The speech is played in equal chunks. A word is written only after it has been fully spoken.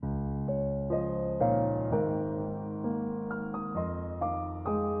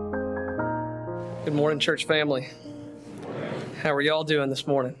Good morning, church family. How are y'all doing this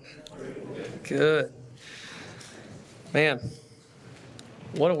morning? Good. Man,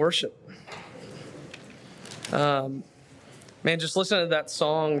 what a worship. Man, just listening to that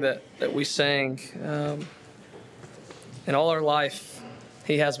song that we sang. In all our life,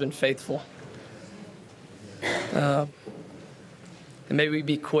 He has been faithful. And may we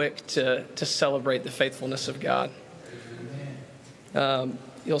be quick to celebrate the faithfulness of God.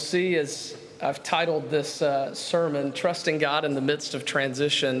 You'll see as I've titled this sermon, Trusting God in the Midst of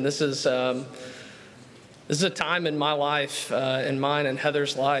Transition. This is a time in my life, in mine and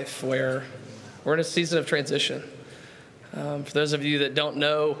Heather's life, where we're in a season of transition. For those of you that don't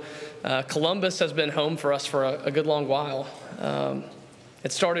know, Columbus has been home for us for a good long while.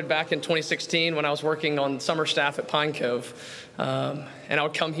 It started back in 2016 when I was working on summer staff at Pine Cove. And I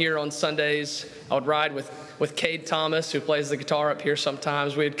would come here on Sundays. I would ride with Cade Thomas, who plays the guitar up here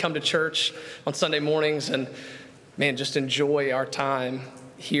sometimes. We'd come to church on Sunday mornings and, man, just enjoy our time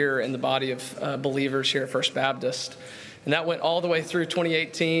here in the body of believers here at First Baptist. And that went all the way through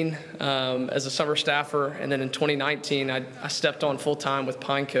 2018 as a summer staffer. And then in 2019, I stepped on full-time with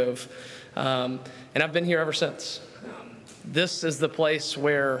Pine Cove. And I've been here ever since. This is the place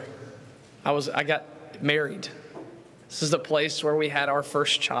where I got married. This is the place where we had our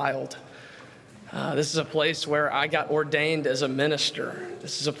first child. This is a place where I got ordained as a minister.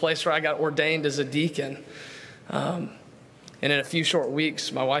 This is a place where I got ordained as a deacon. And in a few short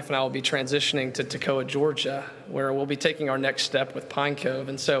weeks, my wife and I will be transitioning to Toccoa, Georgia, where we'll be taking our next step with Pine Cove.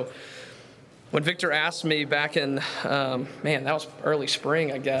 And so when Victor asked me back in, that was early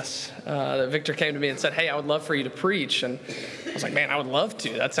spring, I guess, that Victor came to me and said, hey, I would love for you to preach. And I was like, man, I would love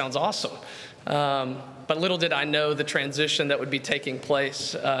to. That sounds awesome. But little did I know the transition that would be taking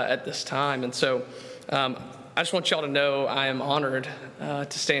place at this time. And so I just want y'all to know I am honored to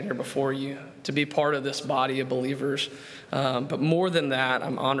stand here before you, to be part of this body of believers. But more than that,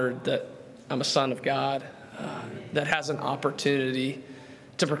 I'm honored that I'm a son of God that has an opportunity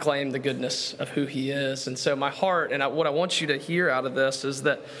to proclaim the goodness of who He is. And so my heart, and what I want you to hear out of this is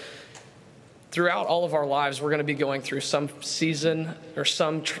that throughout all of our lives, we're going to be going through some season or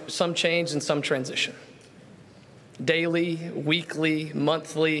some change and some transition. Daily, weekly,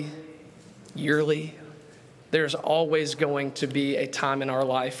 monthly, yearly, there's always going to be a time in our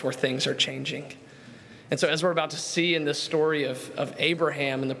life where things are changing. And so as we're about to see in this story of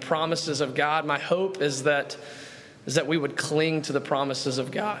Abraham and the promises of God, my hope is that we would cling to the promises of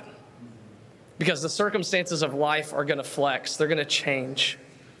God. Because the circumstances of life are going to flex. They're going to change.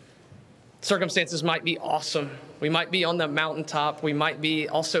 Circumstances might be awesome. We might be on the mountaintop. We might be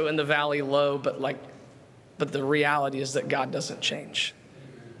also in the valley low, but the reality is that God doesn't change.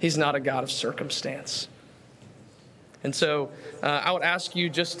 He's not a God of circumstance. And so I would ask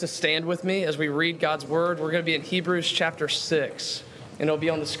you just to stand with me as we read God's word. We're going to be in Hebrews chapter 6, and it'll be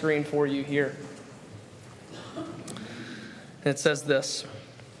on the screen for you here. And it says this: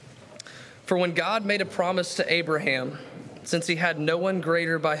 For when God made a promise to Abraham, since he had no one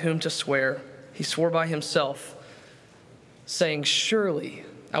greater by whom to swear, he swore by himself, saying, Surely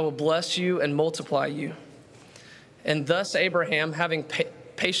I will bless you and multiply you. And thus Abraham, having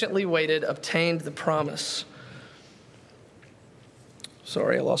patiently waited, obtained the promise.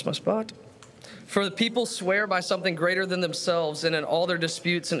 Sorry, I lost my spot. For the people swear by something greater than themselves, and in all their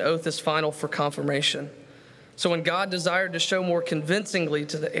disputes an oath is final for confirmation. So when God desired to show more convincingly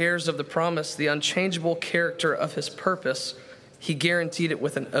to the heirs of the promise the unchangeable character of His purpose, He guaranteed it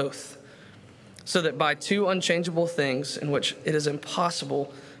with an oath, so that by two unchangeable things in which it is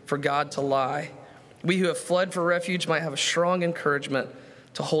impossible for God to lie, we who have fled for refuge might have a strong encouragement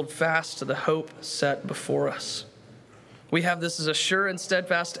to hold fast to the hope set before us. We have this as a sure and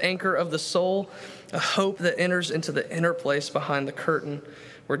steadfast anchor of the soul, a hope that enters into the inner place behind the curtain,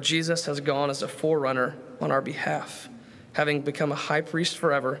 where Jesus has gone as a forerunner on our behalf, having become a high priest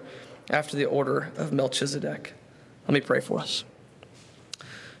forever after the order of Melchizedek. Let me pray for us.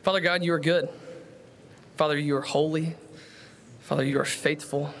 Father God, you are good. Father, you are holy. Father, you are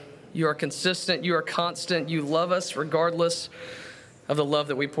faithful. You are consistent. You are constant. You love us regardless of the love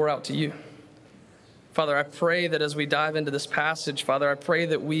that we pour out to you. Father, I pray that as we dive into this passage, Father, I pray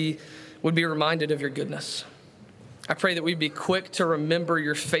that we would be reminded of your goodness. I pray that we'd be quick to remember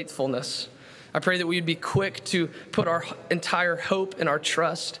your faithfulness. I pray that we'd be quick to put our entire hope and our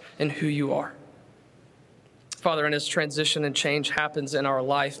trust in who you are. Father, and as transition and change happens in our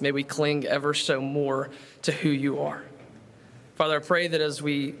life, may we cling ever so more to who you are. Father, I pray that as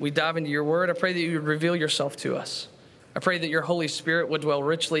we dive into your word, I pray that you would reveal yourself to us. I pray that your Holy Spirit would dwell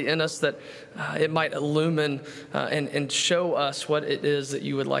richly in us, that it might illumine and show us what it is that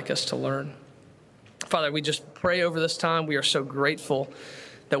you would like us to learn. Father, we just pray over this time. We are so grateful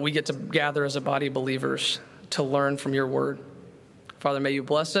that we get to gather as a body of believers to learn from your word. Father, may you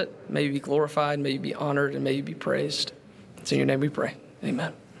bless it. May you be glorified. May you be honored, and may you be praised. It's in your name we pray.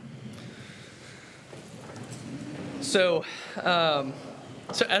 Amen. So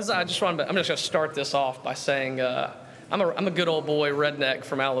as I'm just going to start this off by saying I'm a good old boy redneck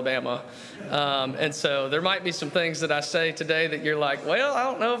from Alabama. And so there might be some things that I say today that you're like, well, I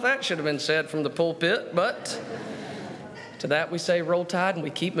don't know if that should have been said from the pulpit, but to that we say roll tide and we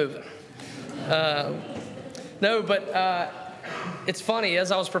keep moving. It's funny,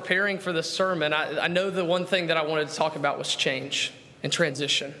 as I was preparing for this sermon, I know the one thing that I wanted to talk about was change and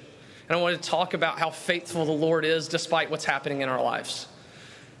transition. And I wanted to talk about how faithful the Lord is despite what's happening in our lives.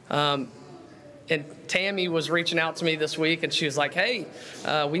 And Tammy was reaching out to me this week, and she was like, hey,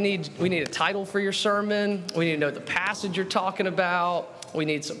 we need a title for your sermon. We need to know the passage you're talking about. We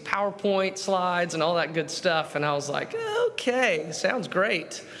need some PowerPoint slides and all that good stuff. And I was like, okay, sounds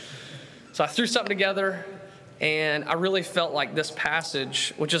great. So I threw something together, and I really felt like this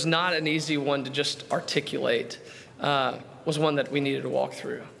passage, which is not an easy one to just articulate, was one that we needed to walk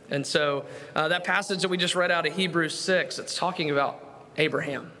through. And so that passage that we just read out of Hebrews 6, it's talking about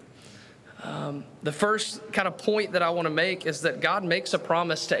Abraham. The first kind of point that I want to make is that God makes a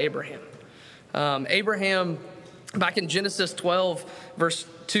promise to Abraham. Abraham, back in Genesis 12, verse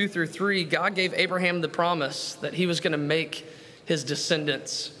 2 through 3, God gave Abraham the promise that he was going to make his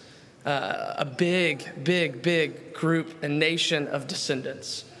descendants a big group and nation of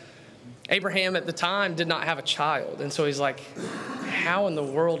descendants. Abraham at the time did not have a child, and so he's like, how in the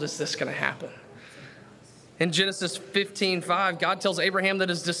world is this going to happen? In Genesis 15:5, God tells Abraham that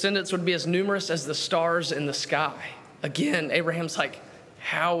his descendants would be as numerous as the stars in the sky. Again, Abraham's like,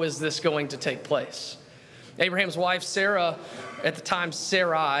 how is this going to take place? Abraham's wife, Sarah, at the time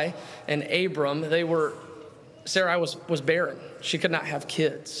Sarai and Abram, Sarai was barren. She could not have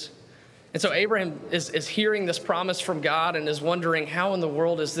kids. And so Abraham is hearing this promise from God and is wondering, how in the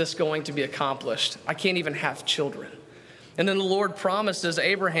world is this going to be accomplished? I can't even have children. And then the Lord promises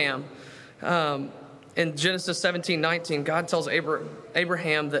Abraham, in Genesis 17:19, God tells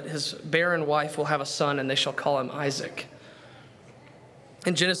Abraham that his barren wife will have a son, and they shall call him Isaac.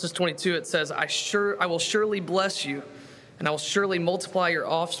 In Genesis 22, it says, I will surely bless you, and I will surely multiply your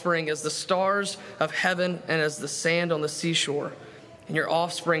offspring as the stars of heaven and as the sand on the seashore. And your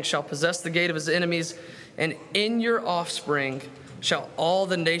offspring shall possess the gate of his enemies, and in your offspring shall all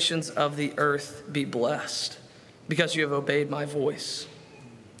the nations of the earth be blessed, because you have obeyed my voice.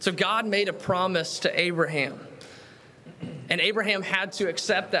 So God made a promise to Abraham, and Abraham had to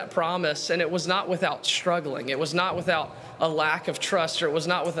accept that promise, and it was not without struggling. It was not without a lack of trust, or it was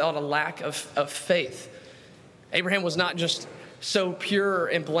not without a lack of faith. Abraham was not just so pure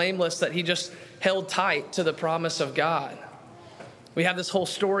and blameless that he just held tight to the promise of God. We have this whole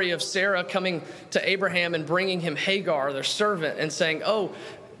story of Sarah coming to Abraham and bringing him Hagar, their servant, and saying, oh,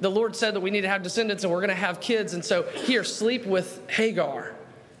 the Lord said that we need to have descendants and we're going to have kids, and so here, sleep with Hagar.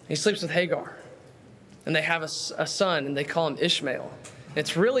 He sleeps with Hagar, and they have a son, and they call him Ishmael.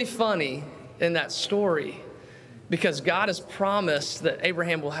 It's really funny in that story because God has promised that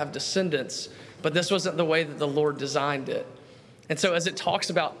Abraham will have descendants, but this wasn't the way that the Lord designed it. And so as it talks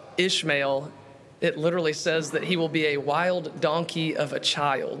about Ishmael, it literally says that he will be a wild donkey of a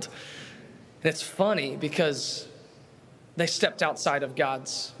child. And it's funny because they stepped outside of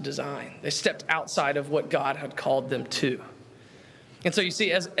God's design. They stepped outside of what God had called them to. And so you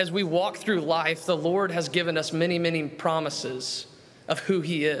see, as we walk through life, the Lord has given us many promises of who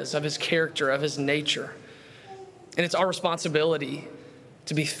he is, of his character, of his nature. And it's our responsibility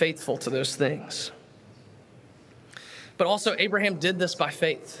to be faithful to those things. But also, Abraham did this by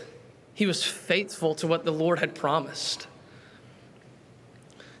faith. He was faithful to what the Lord had promised.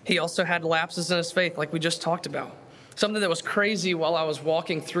 He also had lapses in his faith, like we just talked about. Something that was crazy while I was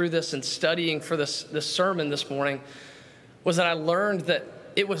walking through this and studying for this sermon this morning was that I learned that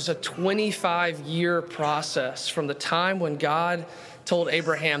it was a 25-year process from the time when God told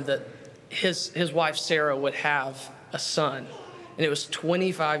Abraham that his wife Sarah would have a son. And it was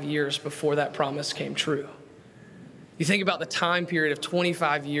 25 years before that promise came true. You think about the time period of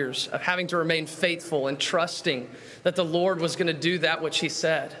 25 years of having to remain faithful and trusting that the Lord was going to do that which he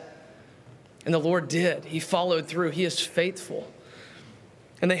said. And the Lord did. He followed through. He is faithful.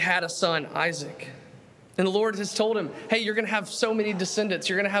 And they had a son, Isaac. And the Lord has told him, hey, you're going to have so many descendants.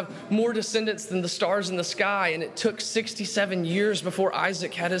 You're going to have more descendants than the stars in the sky. And it took 67 years before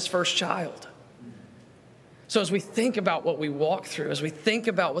Isaac had his first child. So as we think about what we walk through, as we think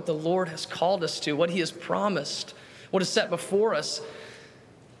about what the Lord has called us to, what he has promised, what is set before us,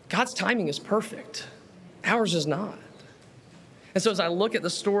 God's timing is perfect. Ours is not. And so as I look at the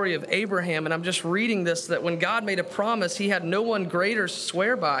story of Abraham, and I'm just reading this, that when God made a promise, he had no one greater to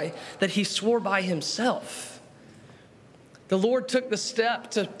swear by, that he swore by himself. The Lord took the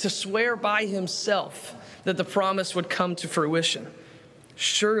step to swear by himself that the promise would come to fruition.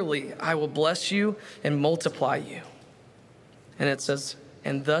 Surely I will bless you and multiply you. And it says,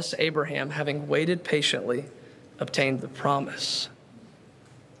 and thus Abraham, having waited patiently, obtained the promise.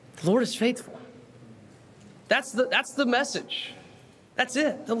 The Lord is faithful. That's the message. That's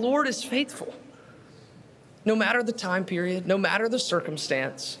it. The Lord is faithful. No matter the time period, no matter the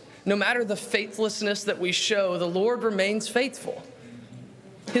circumstance, no matter the faithlessness that we show, the Lord remains faithful.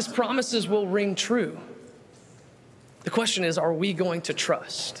 His promises will ring true. The question is, are we going to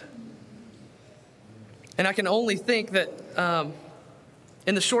trust? And I can only think that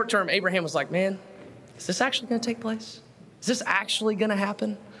in the short term, Abraham was like, man, is this actually going to take place? Is this actually going to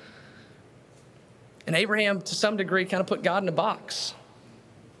happen? And Abraham, to some degree, kind of put God in a box.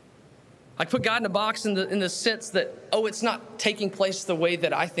 Like put God in a box in the sense that, oh, it's not taking place the way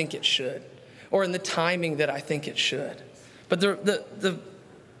that I think it should, or in the timing that I think it should. But the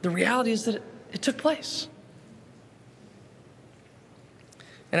reality is that it took place.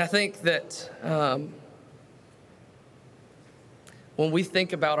 And I think that when we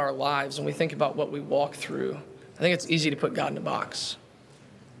think about our lives and we think about what we walk through, I think it's easy to put God in a box.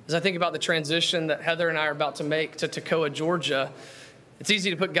 As I think about the transition that Heather and I are about to make to Toccoa, Georgia, it's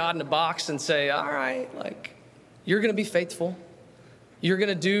easy to put God in a box and say, all right, like, you're going to be faithful. You're going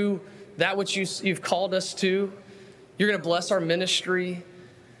to do that which you've called us to. You're going to bless our ministry,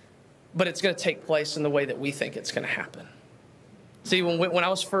 but it's going to take place in the way that we think it's going to happen. See, when I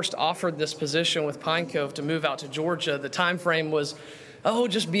was first offered this position with Pine Cove to move out to Georgia, the time frame was,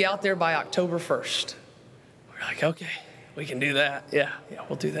 just be out there by October 1st. We're like, okay, we can do that. Yeah,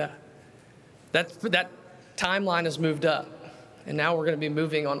 we'll do that. That timeline has moved up, and now we're going to be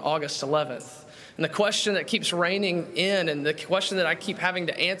moving on August 11th. And the question that keeps reigning in, and the question that I keep having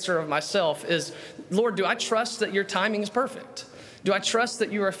to answer of myself is, Lord, do I trust that your timing is perfect? Do I trust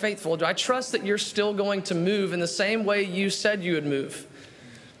that you are faithful? Do I trust that you're still going to move in the same way you said you would move?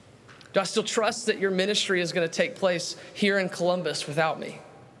 Do I still trust that your ministry is going to take place here in Columbus without me?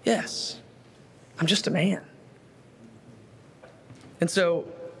 Yes. I'm just a man. And so,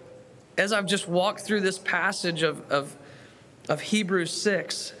 as I've just walked through this passage of Hebrews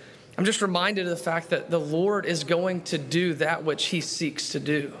 6, I'm just reminded of the fact that the Lord is going to do that which he seeks to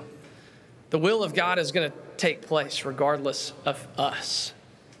do. The will of God is going to take place regardless of us.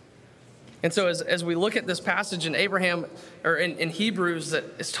 And so as we look at this passage in Abraham, or in Hebrews that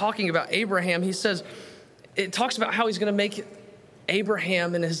is talking about Abraham, it talks about how he's going to make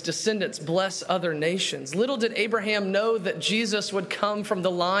Abraham and his descendants bless other nations. Little did Abraham know that Jesus would come from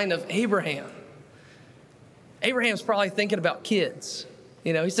the line of Abraham. Abraham's probably thinking about kids.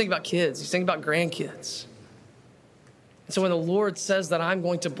 He's thinking about kids. He's thinking about grandkids. And so when the Lord says that I'm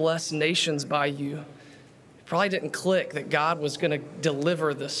going to bless nations by you, it probably didn't click that God was going to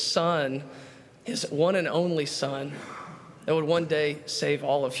deliver the Son, his one and only Son, that would one day save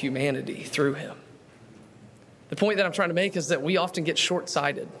all of humanity through him. The point that I'm trying to make is that we often get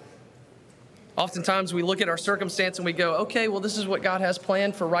short-sighted. Oftentimes we look at our circumstance and we go, okay, well, this is what God has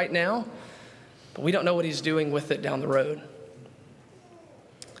planned for right now, but we don't know what he's doing with it down the road.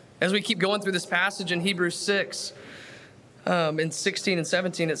 As we keep going through this passage in Hebrews 6, in 16 and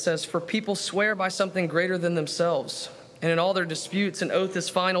 17, it says, for people swear by something greater than themselves, and in all their disputes, an oath is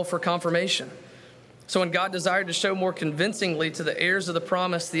final for confirmation. So when God desired to show more convincingly to the heirs of the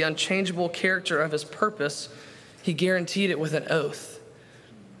promise the unchangeable character of his purpose, he guaranteed it with an oath.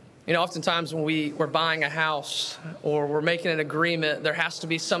 Oftentimes when we're buying a house or we're making an agreement, there has to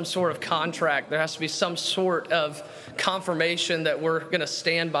be some sort of contract. There has to be some sort of confirmation that we're going to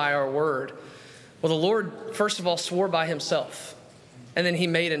stand by our word. Well, the Lord, first of all, swore by himself, and then he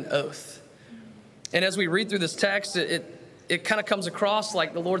made an oath. And as we read through this text, it kind of comes across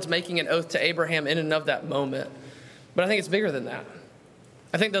like the Lord's making an oath to Abraham in and of that moment. But I think it's bigger than that.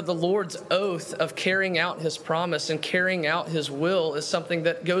 I think that the Lord's oath of carrying out his promise and carrying out his will is something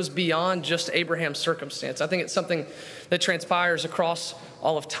that goes beyond just Abraham's circumstance. I think it's something that transpires across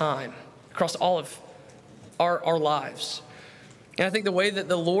all of time, across all of our lives. And I think the way that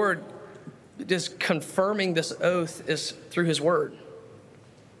the Lord is confirming this oath is through his word.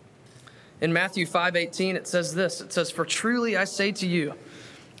 In Matthew 5:18, it says this. It says, for truly I say to you,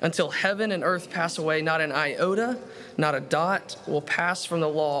 until heaven and earth pass away, not an iota, not a dot will pass from the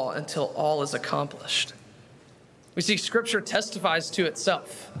law until all is accomplished. We see Scripture testifies to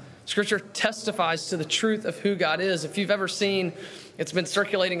itself. Scripture testifies to the truth of who God is. If you've ever seen It's been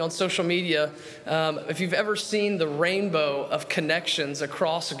circulating on social media. If you've ever seen the rainbow of connections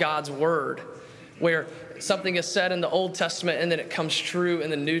across God's word, where something is said in the Old Testament and then it comes true in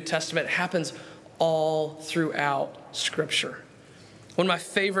the New Testament, it happens all throughout Scripture. One of my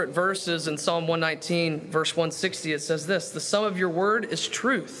favorite verses in Psalm 119, verse 160, it says this: "The sum of your word is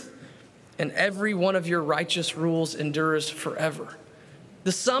truth, and every one of your righteous rules endures forever."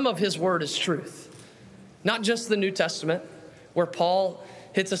 The sum of his word is truth. Not just the New Testament, where Paul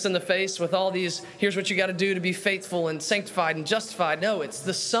hits us in the face with all these, here's what you got to do to be faithful and sanctified and justified. No, it's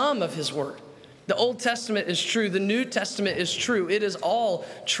the sum of his word. The Old Testament is true. The New Testament is true. It is all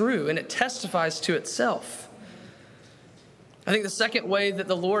true, and it testifies to itself. I think the second way that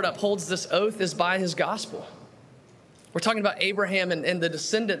the Lord upholds this oath is by his gospel. We're talking about Abraham and the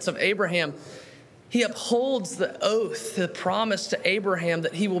descendants of Abraham. He upholds the oath, the promise to Abraham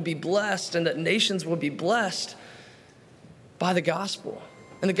that he will be blessed and that nations will be blessed by the gospel.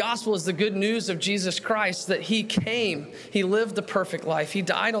 And the gospel is the good news of Jesus Christ, that he came, he lived the perfect life, he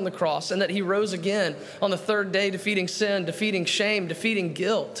died on the cross, and that he rose again on the third day, defeating sin, defeating shame, defeating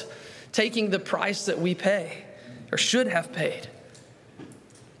guilt, taking the price that we pay or should have paid.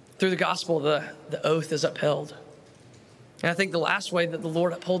 Through the gospel, the oath is upheld. And I think the last way that the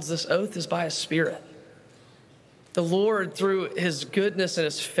Lord upholds this oath is by his Spirit. The Lord, through his goodness and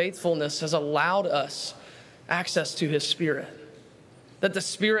his faithfulness, has allowed us access to his Spirit. That the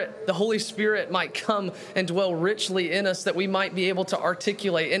Spirit, the Holy Spirit, might come and dwell richly in us, that we might be able to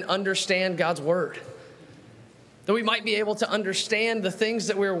articulate and understand God's word. That we might be able to understand the things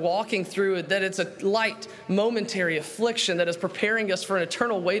that we're walking through, that it's a light, momentary affliction that is preparing us for an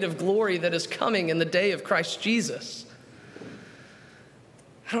eternal weight of glory that is coming in the day of Christ Jesus.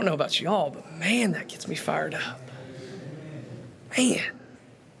 I don't know about y'all, but man, that gets me fired up. Man,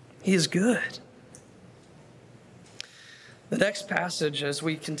 he is good. The next passage, as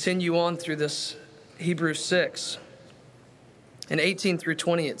we continue on through this Hebrews 6, in 18 through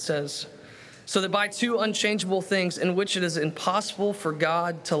 20, it says, "So that by two unchangeable things in which it is impossible for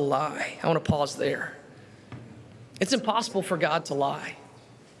God to lie." I want to pause there. It's impossible for God to lie.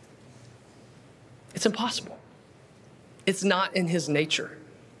 It's impossible. It's not in his nature.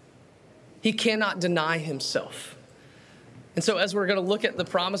 He cannot deny himself. And so as we're going to look at the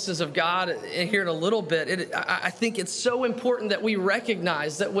promises of God here in a little bit, I think it's so important that we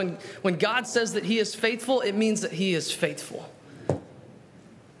recognize that when God says that he is faithful, it means that he is faithful.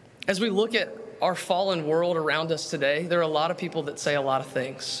 As we look at our fallen world around us today, there are a lot of people that say a lot of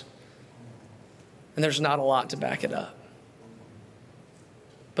things, and there's not a lot to back it up.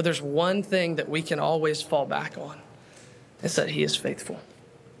 But there's one thing that we can always fall back on. It's that he is faithful.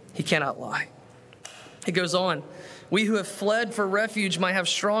 He cannot lie. It goes on. "We who have fled for refuge might have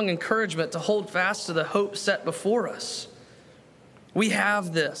strong encouragement to hold fast to the hope set before us. We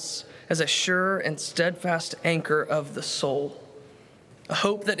have this as a sure and steadfast anchor of the soul, a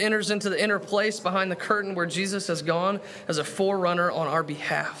hope that enters into the inner place behind the curtain where Jesus has gone as a forerunner on our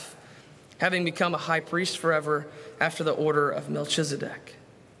behalf, having become a high priest forever after the order of Melchizedek."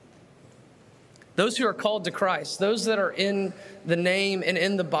 Those who are called to Christ, those that are in the name and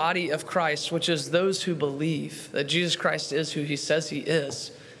in the body of Christ, which is those who believe that Jesus Christ is who he says he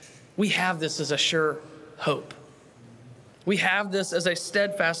is, we have this as a sure hope. We have this as a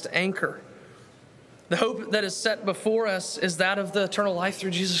steadfast anchor. The hope that is set before us is that of the eternal life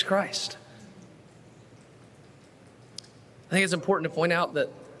through Jesus Christ. I think it's important to point out that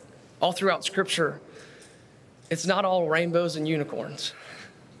all throughout Scripture, it's not all rainbows and unicorns.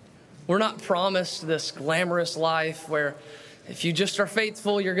 We're not promised this glamorous life where if you just are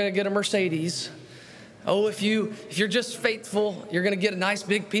faithful, you're going to get a Mercedes. Oh, if you're just faithful, you're going to get a nice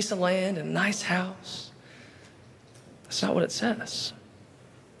big piece of land and a nice house. That's not what it says.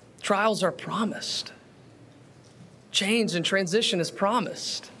 Trials are promised. Change and transition is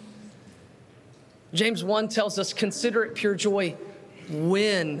promised. James 1 tells us, "Consider it pure joy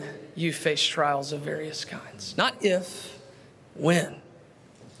when you face trials of various kinds." Not if, when.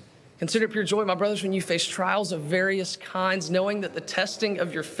 "Consider it pure joy, my brothers, when you face trials of various kinds, knowing that the testing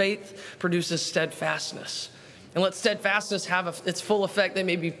of your faith produces steadfastness. And let steadfastness have its full effect. They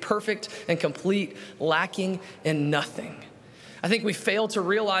may be perfect and complete, lacking in nothing." I think we fail to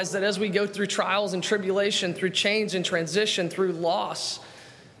realize that as we go through trials and tribulation, through change and transition, through loss,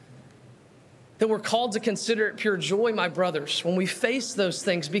 that we're called to consider it pure joy, my brothers, when we face those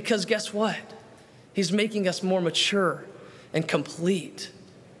things, because guess what? He's making us more mature and complete.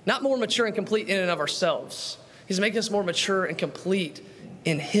 Not more mature and complete in and of ourselves. He's making us more mature and complete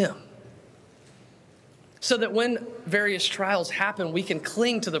in him. So that when various trials happen, we can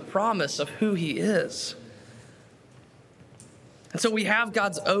cling to the promise of who he is. And so we have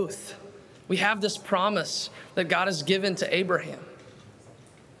God's oath. We have this promise that God has given to Abraham.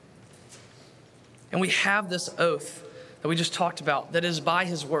 And we have this oath that we just talked about that is by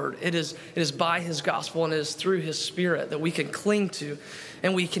his word. It is by his gospel, and it is through his spirit that we can cling to,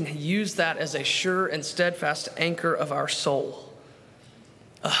 and we can use that as a sure and steadfast anchor of our soul.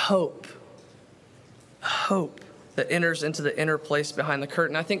 A hope that enters into the inner place behind the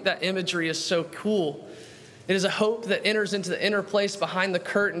curtain. I think that imagery is so cool. It is a hope that enters into the inner place behind the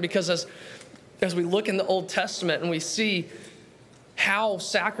curtain, because as we look in the Old Testament and we see how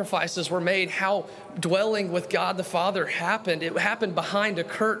sacrifices were made, how dwelling with God the Father happened, it happened behind a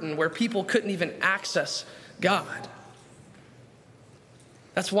curtain where people couldn't even access God.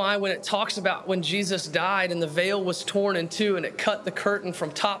 That's why when it talks about when Jesus died and the veil was torn in two and it cut the curtain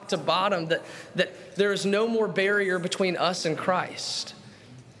from top to bottom, that there is no more barrier between us and Christ.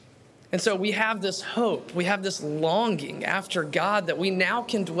 And so we have this hope, we have this longing after God that we now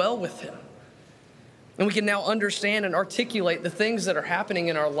can dwell with him. And we can now understand and articulate the things that are happening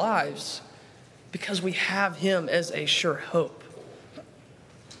in our lives because we have him as a sure hope.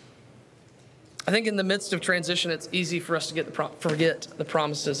 I think in the midst of transition, it's easy for us to forget the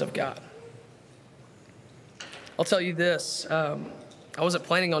promises of God. I'll tell you this. I wasn't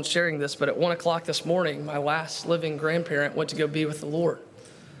planning on sharing this, but at 1 o'clock this morning, my last living grandparent went to go be with the Lord.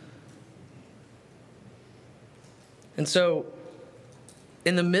 And so,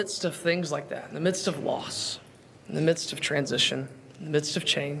 in the midst of things like that, in the midst of loss, in the midst of transition, in the midst of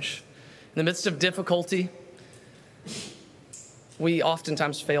change, in the midst of difficulty, we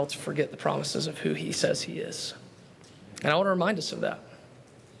oftentimes fail to forget the promises of who he says he is. And I want to remind us of that.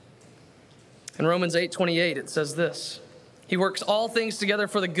 In Romans 8:28, it says this: he works all things together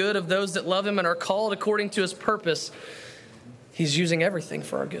for the good of those that love him and are called according to his purpose. He's using everything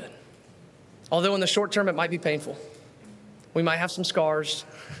for our good. Although in the short term, it might be painful. We might have some scars.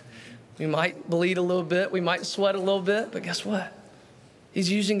 We might bleed a little bit. We might sweat a little bit. But guess what? He's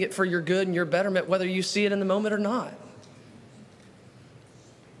using it for your good and your betterment, whether you see it in the moment or not.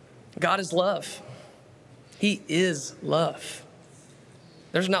 God is love. He is love.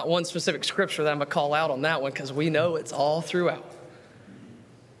 There's not one specific scripture that I'm going to call out on that one because we know it's all throughout.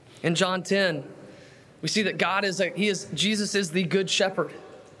 In John 10, we see that Jesus is the good shepherd.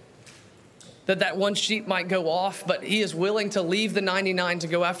 That one sheep might go off, but he is willing to leave the 99 to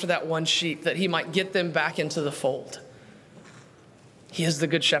go after that one sheep, that he might get them back into the fold. He is the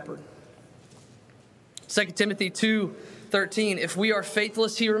good shepherd. 2 Timothy 2:13, if we are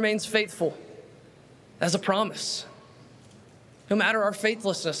faithless, he remains faithful. As a promise. No matter our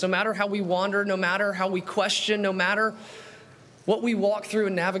faithlessness, no matter how we wander, no matter how we question, no matter what we walk through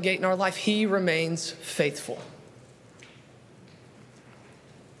and navigate in our life, he remains faithful.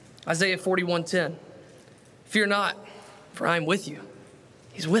 Isaiah 41:10, fear not, for I am with you.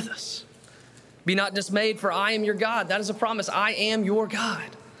 He's with us. Be not dismayed, for I am your God. That is a promise. I am your God.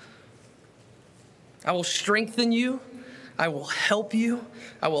 I will strengthen you. I will help you.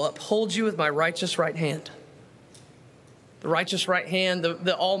 I will uphold you with my righteous right hand. The righteous right hand,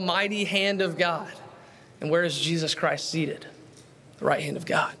 the almighty hand of God. And where is Jesus Christ seated? The right hand of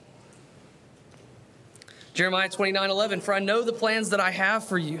God. Jeremiah 29:11, for I know the plans that I have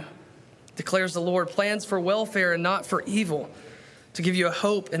for you, declares the Lord, plans for welfare and not for evil, to give you a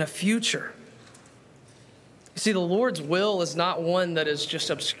hope and a future. You see, the Lord's will is not one that is just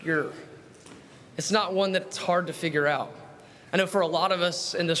obscure. It's not one that's hard to figure out. I know for a lot of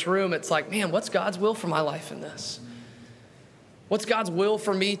us in this room, it's like, man, what's God's will for my life in this? What's God's will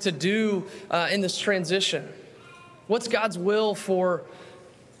for me to do in this transition? What's God's will for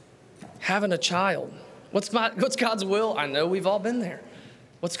having a child? What's God's will? I know we've all been there.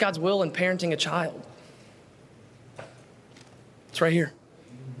 What's God's will in parenting a child? It's right here.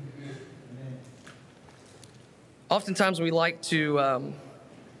 Oftentimes we like to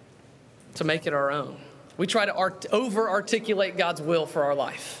make it our own. We try to over-articulate God's will for our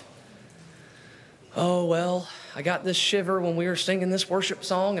life. Oh, well, I got this shiver when we were singing this worship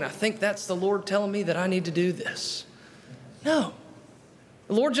song, and I think that's the Lord telling me that I need to do this. No.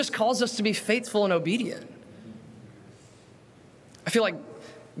 The Lord just calls us to be faithful and obedient. I feel like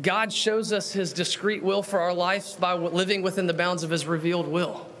God shows us his discrete will for our life by living within the bounds of his revealed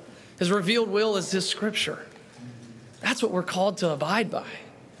will. His revealed will is his scripture. That's what we're called to abide by.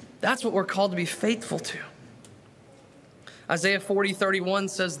 That's what we're called to be faithful to. Isaiah 40:31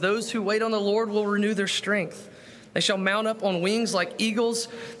 says, those who wait on the Lord will renew their strength. They shall mount up on wings like eagles.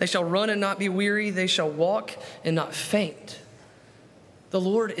 They shall run and not be weary. They shall walk and not faint. The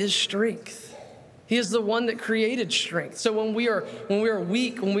Lord is strength. He is the one that created strength. So when we are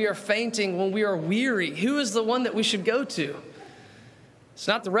weak, when we are fainting, when we are weary, who is the one that we should go to? It's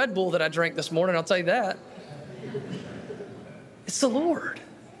not the Red Bull that I drank this morning, I'll tell you that. It's the Lord.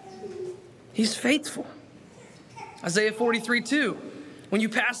 He's faithful. Isaiah 43:2. When you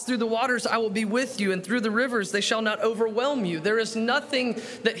pass through the waters, I will be with you, and through the rivers, they shall not overwhelm you. There is nothing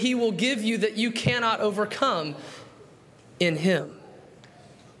that he will give you that you cannot overcome in him.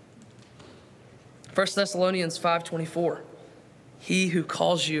 1 Thessalonians 5:24. He who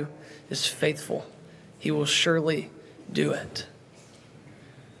calls you is faithful. He will surely do it.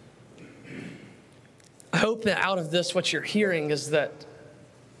 I hope that out of this, what you're hearing is that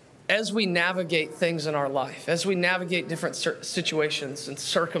as we navigate things in our life, as we navigate different situations and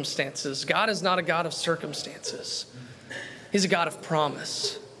circumstances, God is not a God of circumstances. He's a God of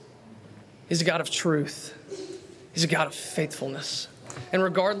promise. He's a God of truth. He's a God of faithfulness. And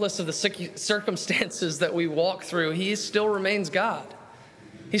regardless of the circumstances that we walk through, he still remains God.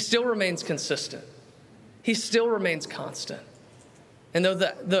 He still remains consistent. He still remains constant. And though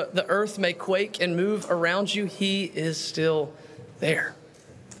the earth may quake and move around you, he is still there.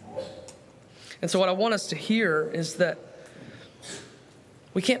 And so what I want us to hear is that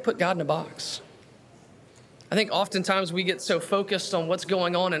we can't put God in a box. I think oftentimes we get so focused on what's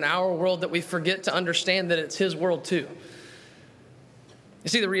going on in our world that we forget to understand that it's his world too. You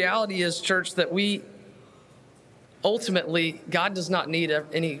see, the reality is, church, that we ultimately, God does not need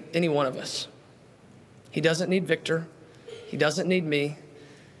any one of us. He doesn't need Victor. He doesn't need me.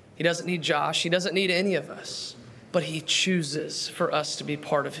 He doesn't need Josh. He doesn't need any of us. But he chooses for us to be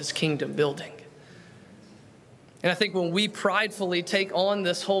part of his kingdom building. And I think when we pridefully take on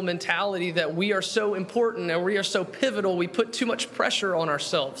this whole mentality that we are so important and we are so pivotal, we put too much pressure on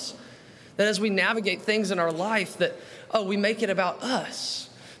ourselves. That as we navigate things in our life that, we make it about us.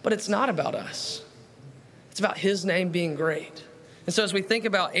 But it's not about us. It's about his name being great. And so as we think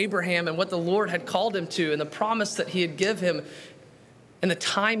about Abraham and what the Lord had called him to and the promise that he had given him and the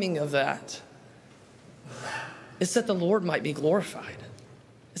timing of that, it's that the Lord might be glorified.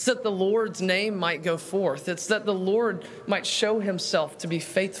 It's that the Lord's name might go forth. It's that the Lord might show himself to be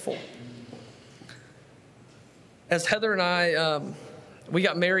faithful. As Heather and I, we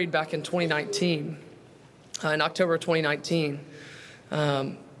got married back in 2019, in October of 2019.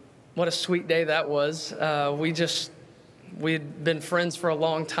 What a sweet day that was. We'd been friends for a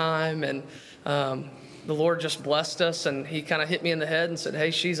long time, and the Lord just blessed us, and he kind of hit me in the head and said,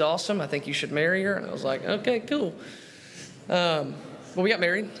 hey, she's awesome. I think you should marry her. And I was like, okay, cool. But we got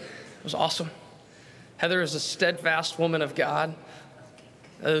married. It was awesome. Heather is a steadfast woman of God.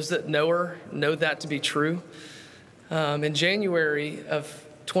 Those that know her know that to be true. In January of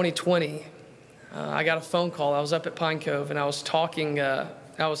 2020, I got a phone call. I was up at Pine Cove, and I was talking. I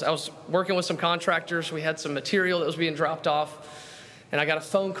was working with some contractors. We had some material that was being dropped off, and I got a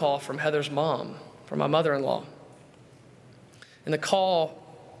phone call from Heather's mom, from my mother-in-law. And the call,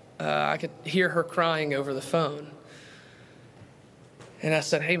 I could hear her crying over the phone. And I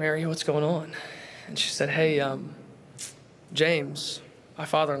said, hey, Mary, what's going on? And she said, hey, James, my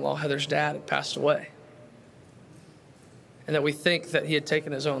father-in-law, Heather's dad, had passed away. And that we think that he had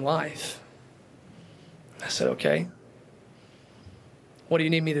taken his own life. I said, okay. What do you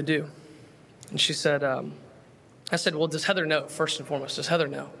need me to do? And she said, I said, well, does Heather know, first and foremost? Does Heather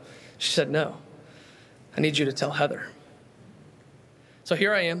know? She said, no. I need you to tell Heather. So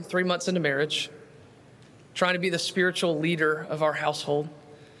here I am, 3 months into marriage, trying to be the spiritual leader of our household,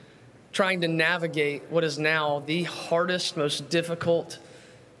 trying to navigate what is now the hardest, most difficult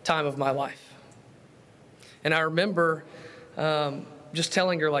time of my life. And I remember just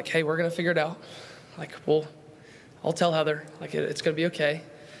telling her, like, hey, we're going to figure it out. Like, well, I'll tell Heather, like, it's going to be okay.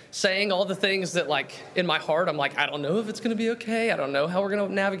 Saying all the things that, like, in my heart, I'm like, I don't know if it's going to be okay. I don't know how we're going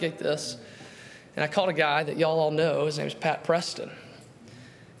to navigate this. And I called a guy that y'all all know. His name's Pat Preston.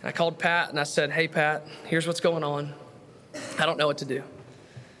 And I called Pat and I said, hey, Pat, here's what's going on. I don't know what to do.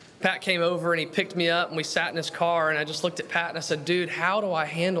 Pat came over and he picked me up and we sat in his car, and I just looked at Pat and I said, dude, how do I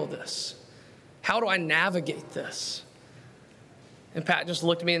handle this? How do I navigate this? And Pat just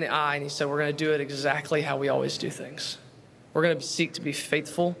looked me in the eye and he said, we're going to do it exactly how we always do things. We're going to seek to be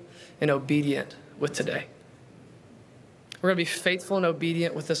faithful and obedient with today. We're going to be faithful and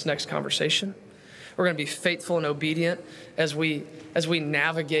obedient with this next conversation. We're going to be faithful and obedient as we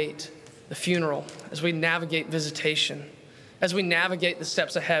navigate the funeral, as we navigate visitation, as we navigate the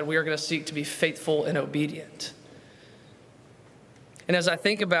steps ahead. We are going to seek to be faithful and obedient. And as I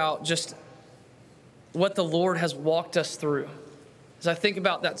think about just what the Lord has walked us through, as I think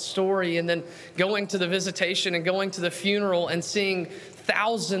about that story and then going to the visitation and going to the funeral and seeing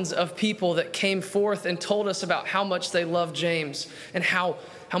thousands of people that came forth and told us about how much they loved James and how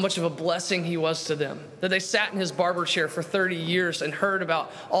much of a blessing he was to them. That they sat in his barber chair for 30 years and heard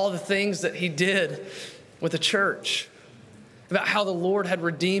about all the things that he did with the church, about how the Lord had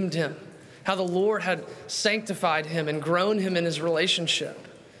redeemed him, how the Lord had sanctified him and grown him in his relationship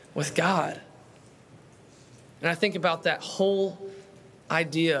with God. And I think about that whole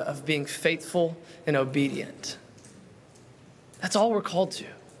idea of being faithful and obedient. That's all we're called to.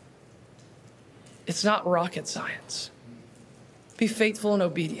 It's not rocket science. Be faithful and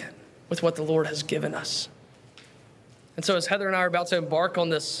obedient with what the Lord has given us. And so as Heather and I are about to embark on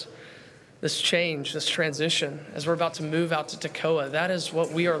this change, this transition, as we're about to move out to Tekoa, that is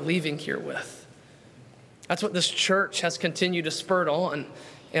what we are leaving here with. That's what this church has continued to spur on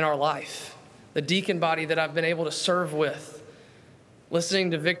in our life. The deacon body that I've been able to serve with,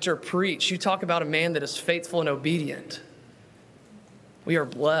 listening to Victor preach, you talk about a man that is faithful and obedient. We are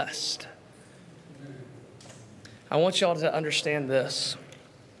blessed. I want y'all to understand this.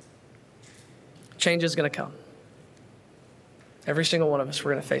 Change is going to come. Every single one of us,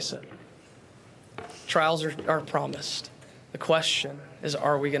 we're going to face it. Trials are promised. The question is,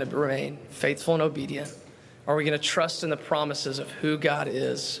 are we going to remain faithful and obedient? Are we going to trust in the promises of who God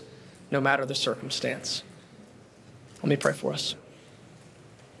is, no matter the circumstance? Let me pray for us.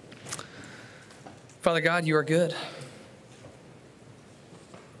 Father God, you are good.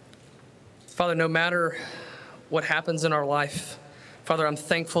 Father, no matter what happens in our life, Father, I'm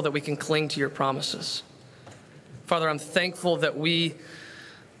thankful that we can cling to your promises. Father, I'm thankful that we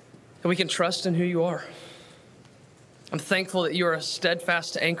can trust in who you are. I'm thankful that you are a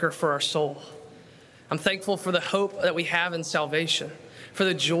steadfast anchor for our soul. I'm thankful for the hope that we have in salvation, for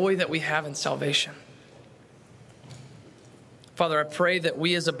the joy that we have in salvation. Father, I pray that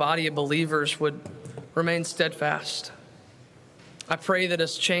we as a body of believers would remain steadfast. I pray that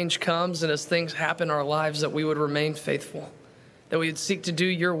as change comes and as things happen in our lives, that we would remain faithful, that we would seek to do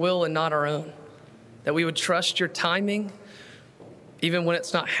your will and not our own, that we would trust your timing, even when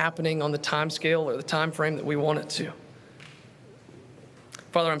it's not happening on the time scale or the time frame that we want it to.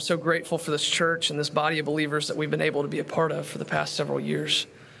 Father, I'm so grateful for this church and this body of believers that we've been able to be a part of for the past several years.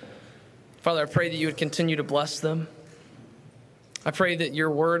 Father, I pray that you would continue to bless them. I pray that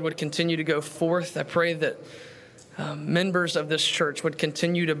your word would continue to go forth. I pray that members of this church would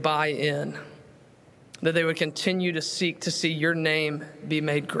continue to buy in, that they would continue to seek to see your name be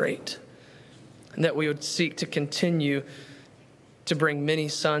made great, and that we would seek to continue to bring many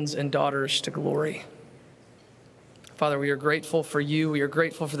sons and daughters to glory. Father, we are grateful for you. We are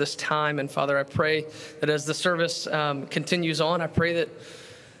grateful for this time. And Father, I pray that as the service continues on, I pray that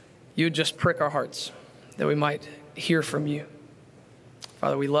you would just prick our hearts, that we might hear from you.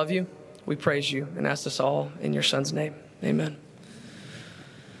 Father, we love you. We praise you and ask this all in your Son's name. Amen.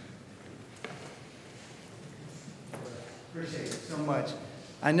 Appreciate it so much.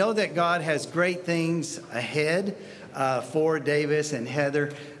 I know that God has great things ahead for Davis and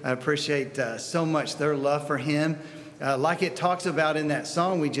Heather. I appreciate so much their love for him. Like it talks about in that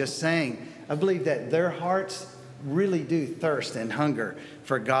song we just sang, I believe that their hearts really do thirst and hunger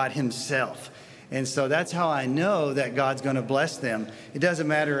for God himself. And so that's how I know that God's going to bless them. It doesn't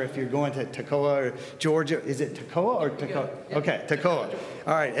matter if you're going to Tekoa or Georgia. Is it Tekoa or Tekoa? Okay, Tekoa.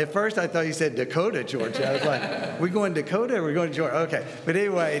 All right. At first, I thought you said Dakota, Georgia. I was like, we're going to Dakota or we're going to Georgia? Okay. But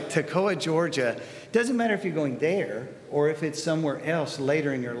anyway, Tekoa, Georgia. It doesn't matter if you're going there or if it's somewhere else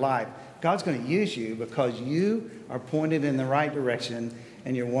later in your life. God's going to use you because you are pointed in the right direction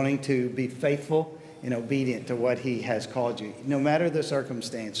and you're wanting to be faithful and obedient to what he has called you, no matter the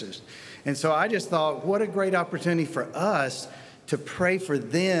circumstances. And so I just thought, what a great opportunity for us to pray for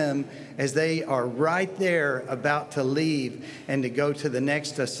them as they are right there about to leave and to go to the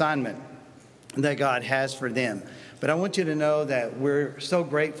next assignment that God has for them. But I want you to know that we're so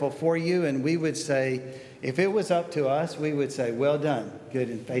grateful for you, and we would say, if it was up to us, we would say, well done, good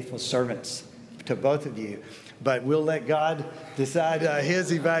and faithful servants, to both of you. But we'll let God decide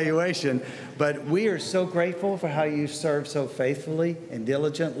his evaluation. But we are so grateful for how you serve so faithfully and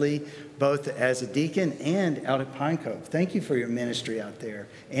diligently, both as a deacon and out at Pine Cove. Thank you for your ministry out there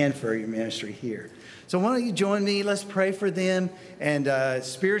and for your ministry here. So why don't you join me? Let's pray for them. And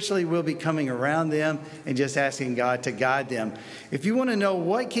spiritually, we'll be coming around them and just asking God to guide them. If you want to know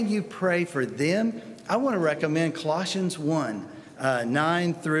what can you pray for them, I want to recommend Colossians 1,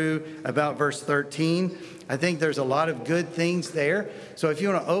 9 through about verse 13. I think there's a lot of good things there. So if you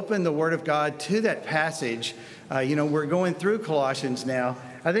want to open the Word of God to that passage, we're going through Colossians now.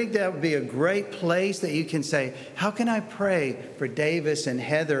 I think that would be a great place that you can say, how can I pray for Davis and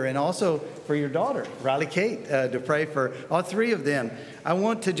Heather, and also for your daughter, Riley Kate, to pray for all three of them. I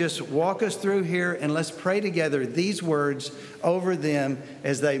want to just walk us through here, and let's pray together these words over them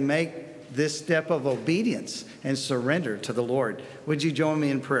as they make this step of obedience and surrender to the Lord. Would you join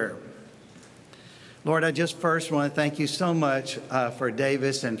me in prayer? Lord, I just first want to thank you so much for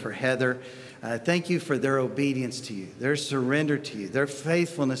Davis and for Heather. Thank you for their obedience to you, their surrender to you, their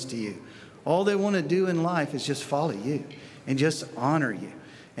faithfulness to you. All they want to do in life is just follow you and just honor you.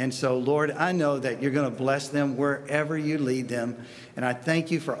 And so, Lord, I know that you're going to bless them wherever you lead them. And I thank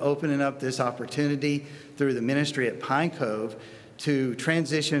you for opening up this opportunity through the ministry at Pine Cove to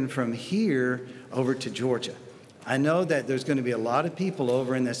transition from here over to Georgia. I know that there's going to be a lot of people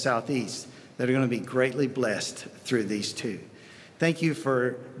over in the Southeast that are going to be greatly blessed through these two. Thank you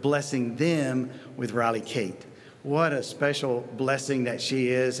for blessing them with Riley Kate. What a special blessing that she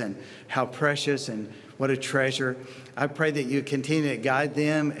is, and how precious and what a treasure. I pray that you continue to guide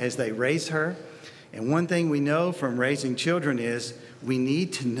them as they raise her. And one thing we know from raising children is we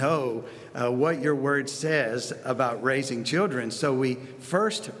need to know what your word says about raising children. So we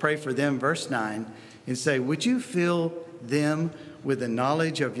first pray for them, verse 9, and say, would you fill them with the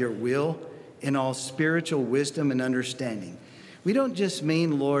knowledge of your will in all spiritual wisdom and understanding. We don't just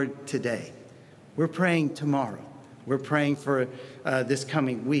mean, Lord, today. We're praying tomorrow. We're praying for this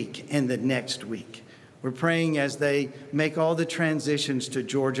coming week and the next week. We're praying as they make all the transitions to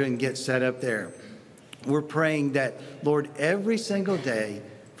Georgia and get set up there. We're praying that, Lord, every single day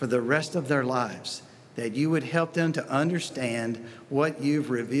for the rest of their lives, that you would help them to understand what you've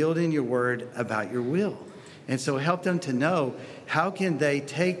revealed in your word about your will. And so help them to know, how can they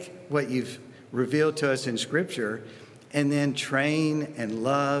take what you've revealed to us in Scripture and then train and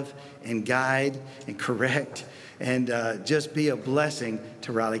love and guide and correct and just be a blessing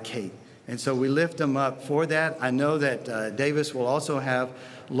to Riley Kate. And so we lift them up for that. I know that Davis will also have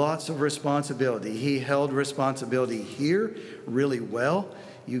lots of responsibility. He held responsibility here really well.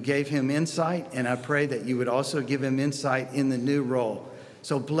 You gave him insight, and I pray that you would also give him insight in the new role.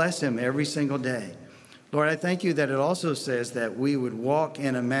 So bless him every single day. Lord, I thank you that it also says that we would walk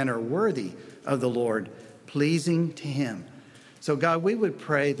in a manner worthy of the Lord, pleasing to him. So God, we would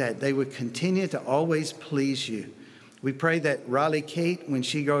pray that they would continue to always please you. We pray that Riley Kate, when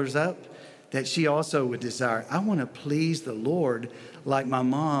she grows up, that she also would desire, I want to please the Lord like my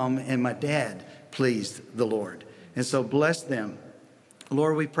mom and my dad pleased the Lord. And so bless them.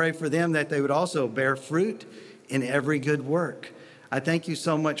 Lord, we pray for them that they would also bear fruit in every good work. I thank you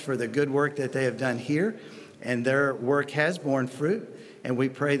so much for the good work that they have done here, and their work has borne fruit. And we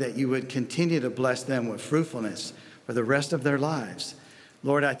pray that you would continue to bless them with fruitfulness for the rest of their lives.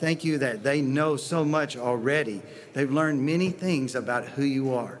 Lord, I thank you that they know so much already. They've learned many things about who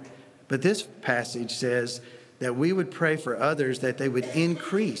you are. But this passage says that we would pray for others that they would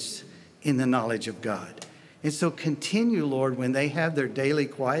increase in the knowledge of God. And so continue, Lord, when they have their daily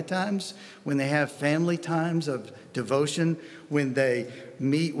quiet times, when they have family times of devotion, when they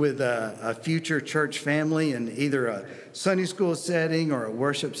meet with a future church family in either a Sunday school setting or a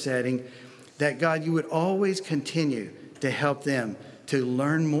worship setting, that God, you would always continue to help them to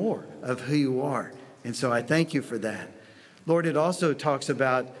learn more of who you are. And so I thank you for that. Lord, it also talks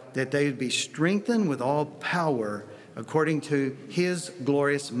about that they would be strengthened with all power according to his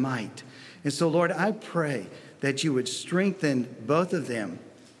glorious might. And so, Lord, I pray that you would strengthen both of them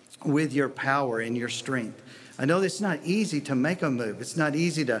with your power and your strength. I know it's not easy to make a move. It's not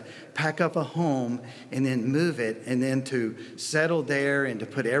easy to pack up a home and then move it and then to settle there and to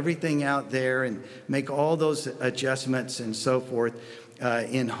put everything out there and make all those adjustments and so forth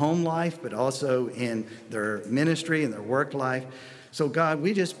in home life, but also in their ministry and their work life. So, God,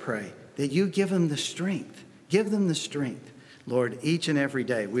 we just pray that you give them the strength. Give them the strength, Lord, each and every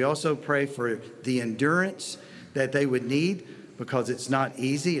day. We also pray for the endurance that they would need, because it's not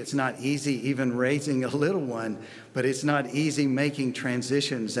easy. It's not easy even raising a little one, but it's not easy making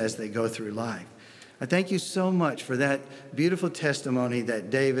transitions as they go through life. I thank you so much for that beautiful testimony that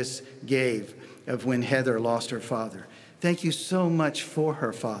Davis gave of when Heather lost her father. Thank you so much for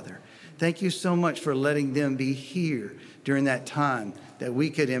her father. Thank you so much for letting them be here during that time, that we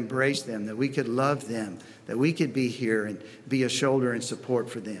could embrace them, that we could love them, that we could be here and be a shoulder and support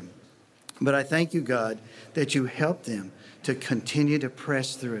for them. But I thank you, God, that you help them to continue to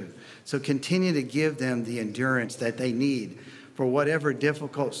press through. So continue to give them the endurance that they need for whatever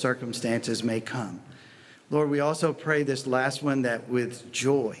difficult circumstances may come. Lord, we also pray this last one, that with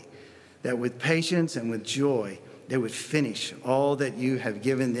joy, that with patience and with joy, they would finish all that you have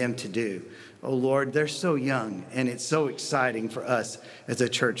given them to do oh Lord, they're so young, and it's so exciting for us as a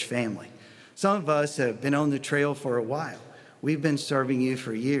church family. Some of us have been on the trail for a while. We've been serving you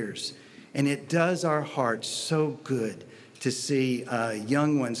for years, and it does our hearts so good to see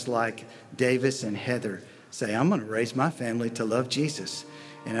young ones like Davis and Heather say, I'm going to raise my family to love Jesus,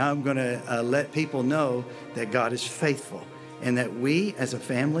 and I'm going to let people know that God is faithful and that we as a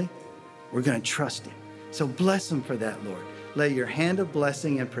family, we're going to trust him. So bless them for that, Lord. Let your hand of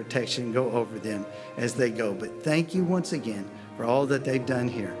blessing and protection go over them as they go. But thank you once again for all that they've done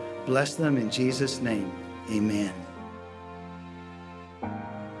here. Bless them in Jesus' name. Amen.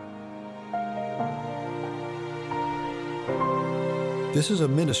 This is a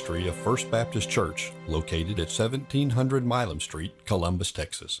ministry of First Baptist Church located at 1700 Milam Street, Columbus,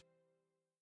 Texas.